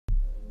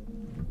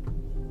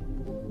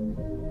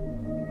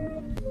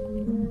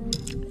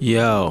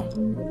Yo,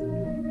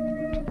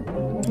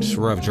 it's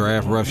rough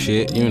draft, rough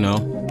shit, you know.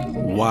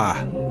 Why?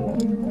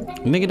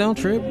 Nigga, don't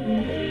trip.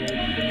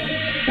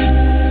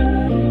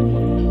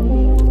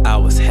 I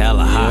was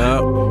hella high. Yep,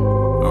 I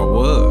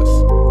was.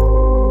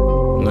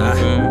 Nah,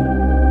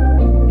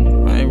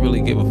 I ain't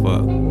really give a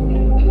fuck.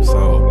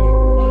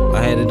 So,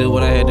 I had to do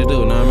what I had to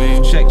do, know what I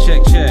mean? Check.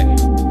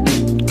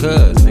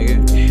 Cuz,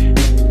 nigga.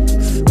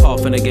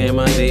 Off in the game,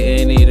 I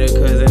didn't need her,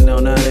 cuz it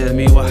don't ask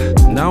me why.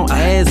 Don't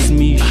ask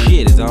me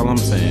shit, is all I'm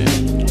saying.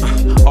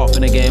 Off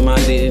in the game, I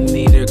didn't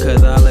need her,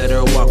 cuz I let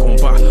her walk on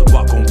by.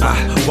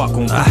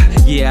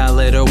 Yeah, I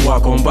let her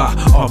walk on by.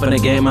 Off in the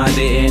game, I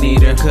didn't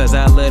need her, cuz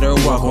I let her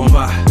walk on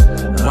by.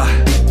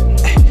 Why?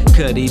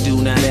 Cuddy,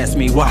 do not ask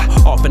me why.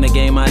 Off in the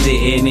game, I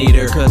didn't need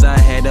her, cuz I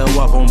had to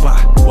walk on by.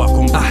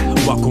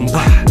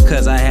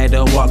 Cuz I had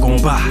to walk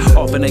on by.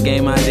 Off in the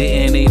game, I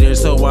didn't need her,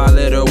 so I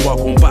let her walk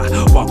on by.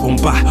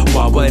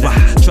 Why would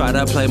I try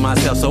to play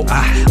myself? So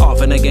I,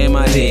 off in the game,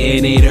 I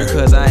didn't need her,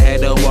 cuz I had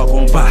to walk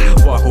on by.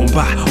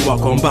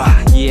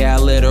 Yeah, I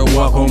let her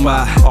walk on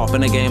by. Off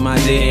in the game, I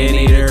didn't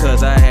need her,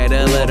 cuz I had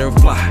to let her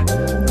fly.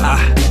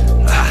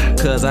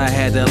 Cuz I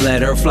had to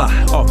let her fly.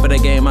 Off in the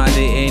game, I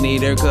didn't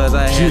need her, cuz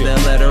I had to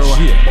let her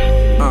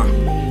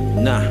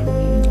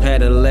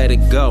had to let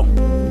it go.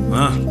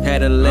 Had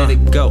to let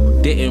it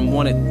go, didn't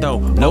want it though.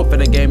 Nope, in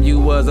the game you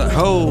was a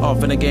hoe.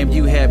 Off in the game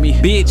you had me,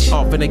 bitch.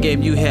 Off in the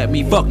game you had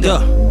me fucked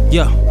up.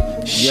 Yo,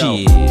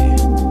 shit.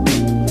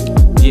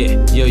 Yeah,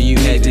 yo, you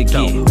had to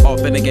get.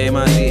 Off in the game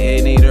I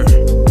didn't need her.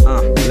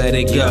 Let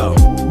it go.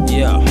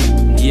 Yo,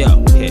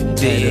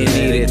 didn't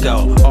need it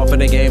though. Off in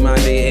the game I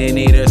didn't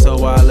need her,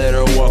 so I let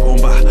her walk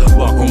on by.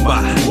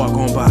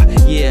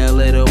 Yeah, I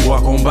let her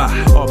walk on by.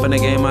 Off in the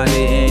game I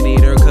didn't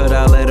need her, cause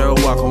I let her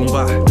walk on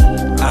by.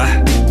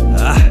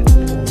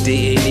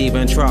 Didn't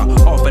even try.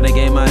 Off in the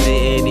game I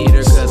didn't need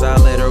her, cause I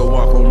let her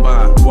walk on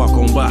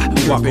by.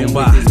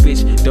 This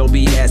bitch, don't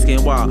be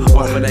asking why.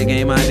 Off in the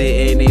game I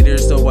didn't need her,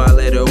 so I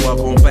let her walk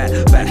on back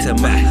to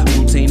my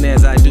routine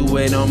as I do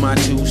it on my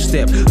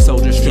two-step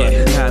soldier strut.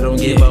 I don't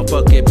give a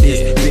fuck if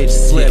this bitch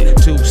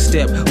slept.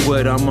 Two-step,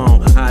 what I'm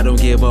on, I don't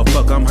give a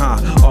fuck, I'm high.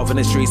 Off in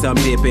the streets I'm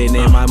dipping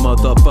in my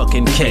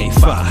motherfucking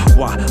K5.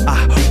 Why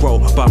I roll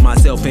by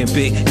myself in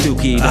big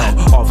dookie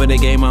though. Off in the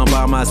game I'm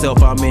by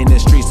myself, I'm in the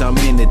streets, I'm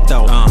in it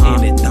though.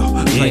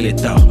 Play it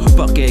though.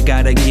 Fuck it,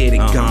 gotta get it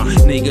gone.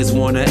 Niggas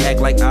wanna act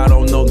like I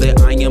don't know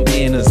that I am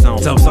in a zone.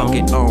 So fuck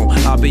it on,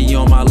 I be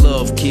on my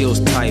love kills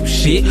type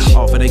shit.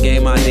 Off in the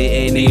game I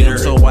didn't need her,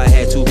 so I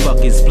had to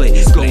fucking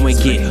split. Go and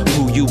get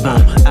who you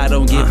want, I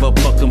don't give a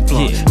fucking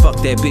blunt. Fuck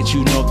that bitch,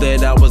 you know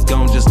that I was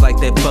gone just like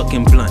that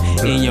fucking blunt.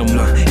 In your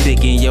mind,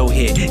 dig in your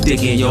head,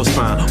 dig in your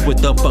spine. What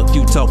the fuck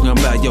you talking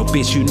about, yo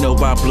bitch, you know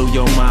I blew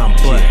your mind.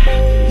 But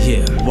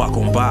yeah, walk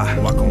on by.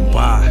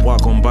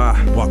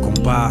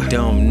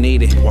 Don't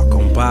need it, walk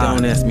on by.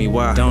 Don't ask me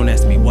why,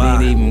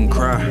 didn't even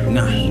cry.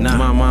 Nah,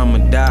 my mama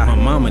died,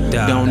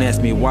 Don't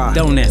ask me why,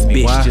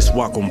 bitch, just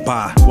walk on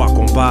by.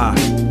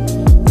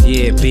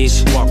 Yeah,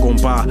 bitch, walk on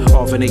by.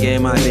 Off in the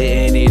game I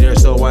didn't need her,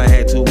 so I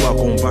had to walk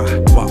on by.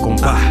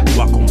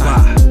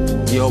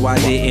 Yo, I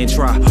didn't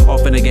try.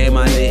 Off in the game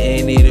I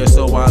didn't need her,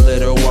 so I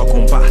let her walk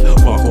on by.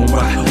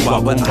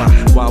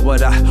 Why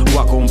would I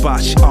walk on by?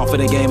 Off in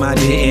the game I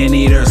didn't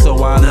need her,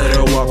 so I let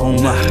her walk on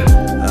by.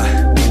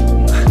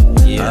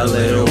 Yeah, I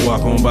let her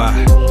walk on by.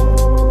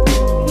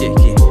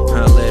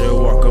 I let her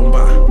walk on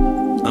by.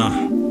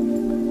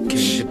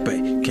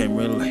 Can't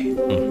relate.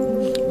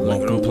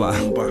 Won't comply.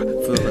 What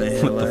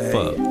the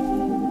fuck?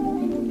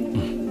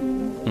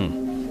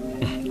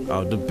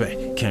 All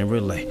debate, can't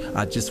relate.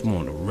 I just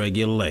wanna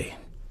regulate.